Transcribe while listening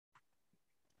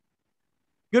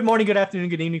Good morning, good afternoon,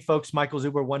 good evening, folks. Michael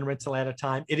Zuber, one rental at a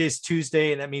time. It is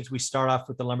Tuesday, and that means we start off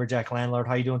with the Lumberjack Landlord.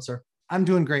 How you doing, sir? I'm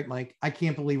doing great, Mike. I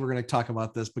can't believe we're going to talk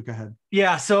about this, but go ahead.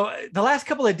 Yeah, so the last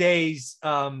couple of days,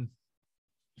 I've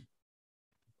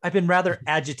been rather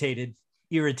agitated,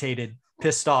 irritated,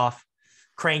 pissed off,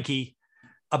 cranky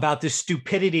about the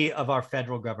stupidity of our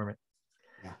federal government.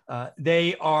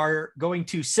 They are going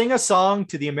to sing a song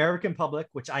to the American public,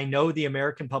 which I know the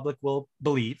American public will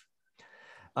believe.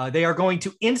 They are going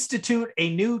to institute a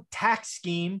new tax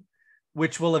scheme,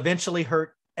 which will eventually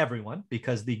hurt everyone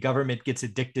because the government gets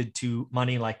addicted to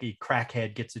money like a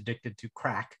crackhead gets addicted to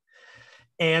crack.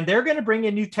 And they're going to bring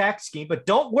a new tax scheme, but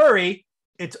don't worry,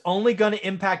 it's only going to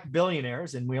impact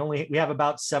billionaires. And we have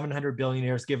about 700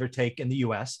 billionaires, give or take, in the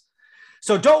US.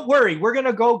 So don't worry, we're going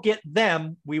to go get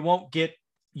them. We won't get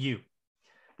you.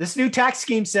 This new tax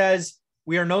scheme says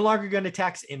we are no longer going to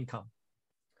tax income,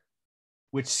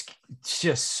 which is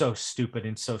just so stupid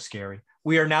and so scary.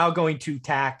 We are now going to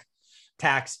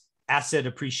tax asset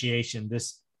appreciation,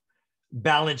 this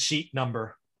balance sheet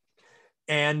number.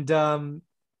 And I'm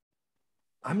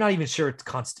not even sure it's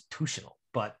constitutional,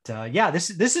 but this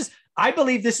is, I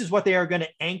believe this is what they are going to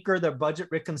anchor the budget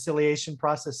reconciliation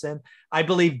process in. I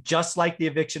believe just like the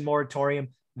eviction moratorium,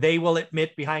 they will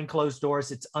admit behind closed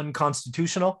doors it's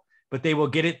unconstitutional, but they will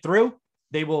get it through.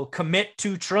 They will commit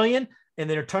 $2 trillion and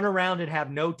then turn around and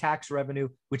have no tax revenue,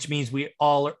 which means we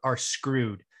all are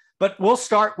screwed. But we'll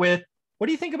start with, what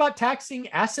do you think about taxing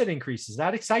asset increases? Does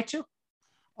that excite you?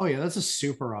 Oh yeah, that's a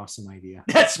super awesome idea.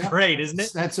 That's great, isn't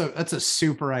it? That's a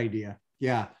super idea.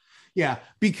 Yeah. Yeah.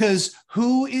 Because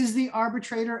who is the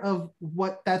arbitrator of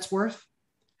what that's worth?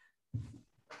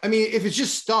 I mean, if it's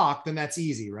just stock, then that's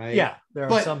easy, right? Yeah.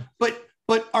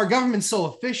 But our government's so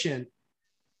efficient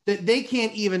that they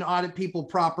can't even audit people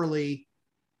properly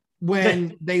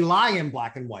when they lie in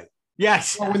black and white.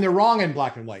 Yes. Or when they're wrong in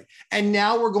black and white. And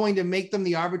now we're going to make them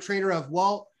the arbitrator of,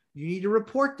 well, you need to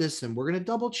report this and we're going to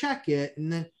double check it.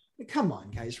 And then, come on,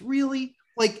 guys, really?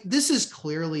 Like, this is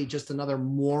clearly just another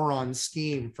moron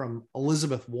scheme from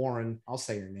Elizabeth Warren. I'll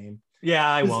say her name. Yeah,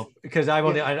 I won't, because I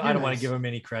don't want to give him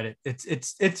any credit.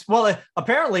 Well,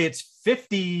 apparently it's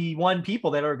 51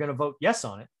 people that are going to vote yes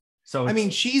on it. So I mean,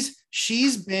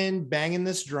 she's been banging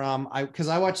this drum. Because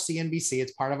I watch CNBC.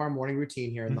 It's part of our morning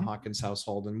routine here in the Hawkins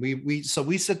household, and we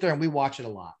sit there and we watch it a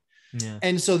lot. Yeah.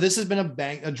 And so this has been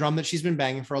a drum that she's been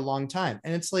banging for a long time.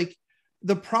 And it's like,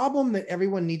 the problem that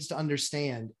everyone needs to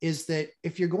understand is that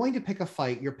if you're going to pick a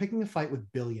fight, you're picking a fight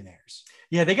with billionaires.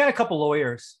 Yeah, they got a couple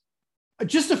lawyers.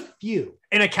 Just a few.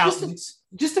 And accountants.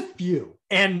 Just a few.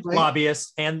 And right?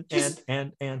 Lobbyists. And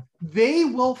they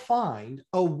will find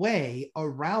a way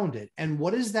around it. And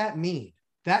what does that mean?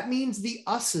 That means the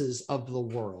us's of the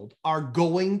world are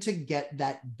going to get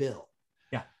that bill.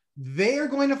 Yeah. They are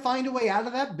going to find a way out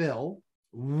of that bill.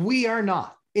 We are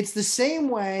not. It's the same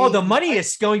way. Oh, the money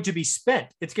is going to be spent.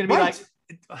 It's going to be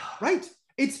right.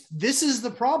 This is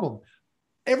the problem.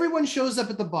 Everyone shows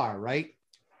up at the bar, right?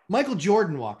 Michael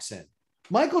Jordan walks in.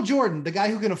 Michael Jordan, the guy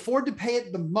who can afford to pay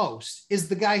it the most, is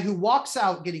the guy who walks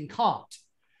out getting comped.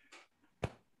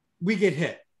 We get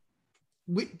hit.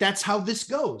 That's how this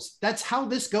goes. That's how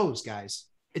this goes, guys.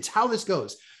 It's how this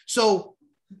goes. So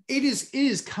it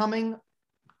is coming.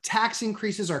 Tax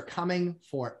increases are coming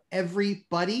for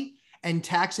everybody, and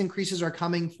tax increases are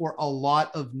coming for a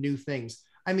lot of new things.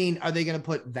 I mean, are they going to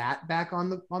put that back on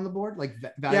the board, like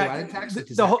value-added tax?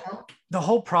 The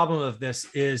whole problem of this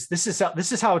is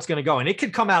how it's going to go, and it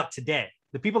could come out today.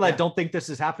 The people that don't think this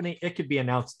is happening, it could be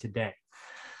announced today.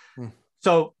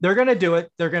 So they're going to do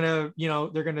it. They're going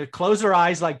to close their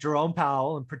eyes like Jerome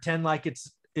Powell and pretend like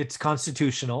it's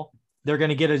constitutional. They're going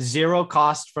to get a zero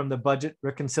cost from the Budget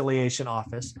Reconciliation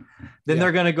Office. Then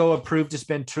they're going to go approve to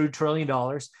spend $2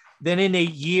 trillion. Then in a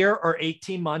year or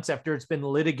 18 months after it's been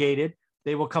litigated,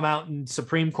 they will come out and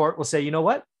Supreme Court will say, you know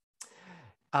what?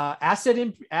 Asset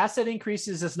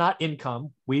increases is not income.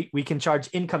 We can charge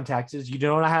income taxes. You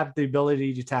don't have the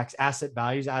ability to tax asset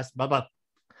values,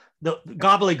 the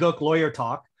gobbledygook lawyer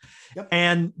talk. Yep.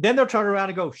 And then they'll turn around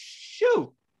and go,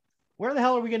 shoot, where the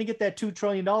hell are we going to get that $2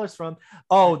 trillion from?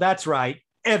 Oh, that's right.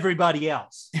 Everybody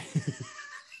else.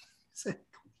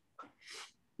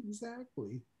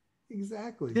 Exactly.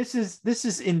 This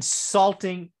is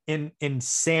insulting in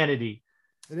insanity.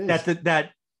 It is.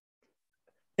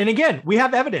 And again, we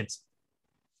have evidence.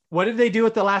 What did they do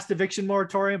with the last eviction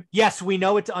moratorium? Yes, we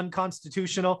know it's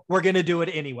unconstitutional. We're going to do it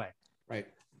anyway. Right.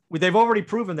 They've already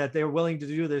proven that they're willing to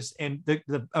do this, and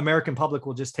the American public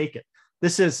will just take it.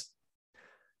 This is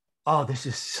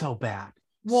so bad.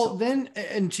 Well, then,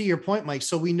 and to your point, Mike,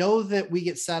 so we know that we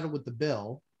get saddled with the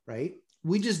bill, right?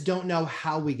 We just don't know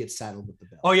how we get saddled with the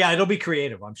bill. Oh yeah, it'll be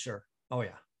creative, I'm sure. Oh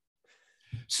yeah.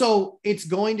 So it's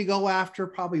going to go after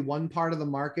probably one part of the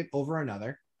market over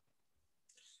another.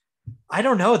 I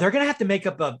don't know. They're going to have to make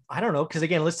up I don't know. Cause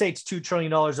again, let's say it's $2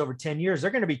 trillion over 10 years.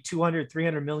 They're going to be 200,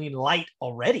 300 million light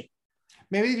already.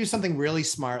 Maybe they do something really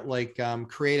smart, like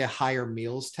create a higher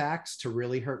meals tax to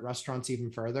really hurt restaurants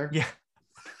even further. Yeah.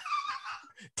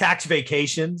 Tax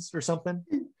vacations or something.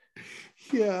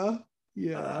 Yeah.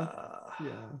 Yeah.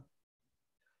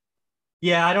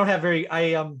 I don't have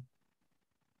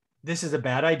this is a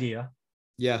bad idea.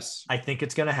 Yes. I think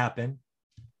it's going to happen.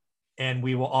 And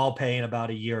we will all pay in about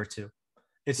a year or two.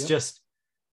 It's just,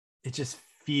 it just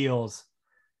feels.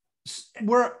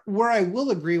 Where I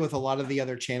will agree with a lot of the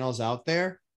other channels out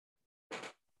there,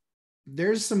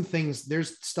 there's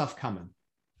stuff coming.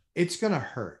 It's going to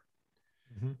hurt.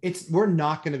 Mm-hmm. We're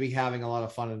not going to be having a lot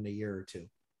of fun in a year or two.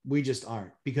 We just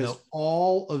aren't, because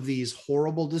all of these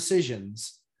horrible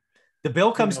decisions. The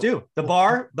bill comes due. The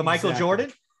bar, the Michael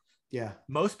Jordan. Yeah.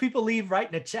 Most people leave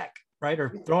writing a check, right? Or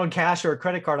throwing cash or a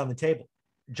credit card on the table.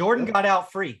 Jordan got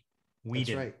out free. We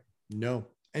didn't. Right. No.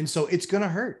 And so it's going to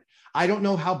hurt. I don't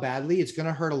know how badly. It's going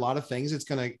to hurt a lot of things. It's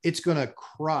going to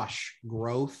crush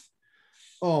growth.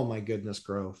 Oh my goodness,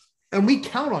 growth. And we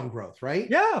count on growth, right?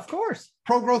 Yeah, of course.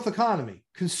 Pro-growth economy,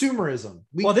 consumerism.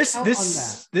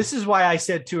 This is why I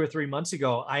said 2 or 3 months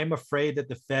ago, I am afraid that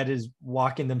the Fed is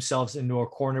walking themselves into a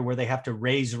corner where they have to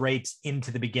raise rates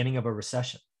into the beginning of a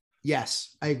recession.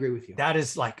 Yes, I agree with you. That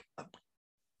is like a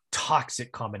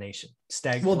toxic combination.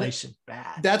 Stagflation,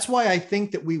 bad. That's why I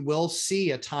think that we will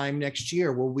see a time next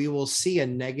year where we will see a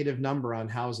negative number on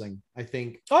housing. I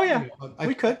think. Oh yeah,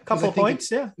 we could. A couple of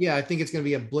points. Yeah, I think it's going to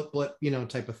be a blip,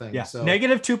 type of thing. Yeah. So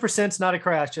negative 2% is not a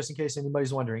crash, just in case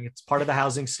anybody's wondering. It's part of the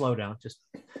housing slowdown. Just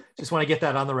want to get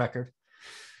that on the record.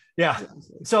 Yeah.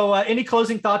 So any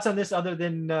closing thoughts on this other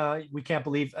than we can't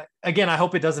believe, again, I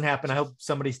hope it doesn't happen. I hope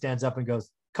somebody stands up and goes,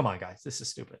 come on guys, this is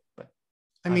stupid. But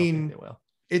I mean,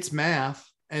 it's math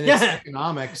and it's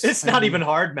economics. It's not even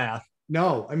hard math.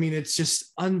 No, I mean, it's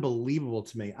just unbelievable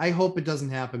to me. I hope it doesn't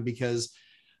happen because,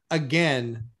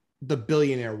 again, the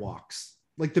billionaire walks.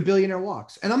 Like the billionaire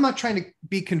walks. And I'm not trying to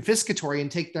be confiscatory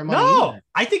and take their money. No, either.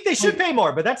 I think they should pay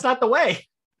more, but that's not the way.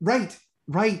 Right.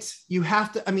 You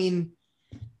have to,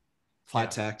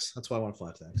 flat tax. That's why I want a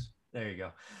flat tax. There you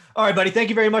go. All right, buddy. Thank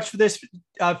you very much for this.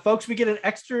 Folks, we get an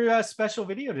extra special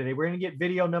video today. We're going to get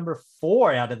video number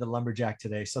 4 out of the Lumberjack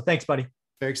today. So thanks, buddy.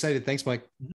 Very excited. Thanks, Mike.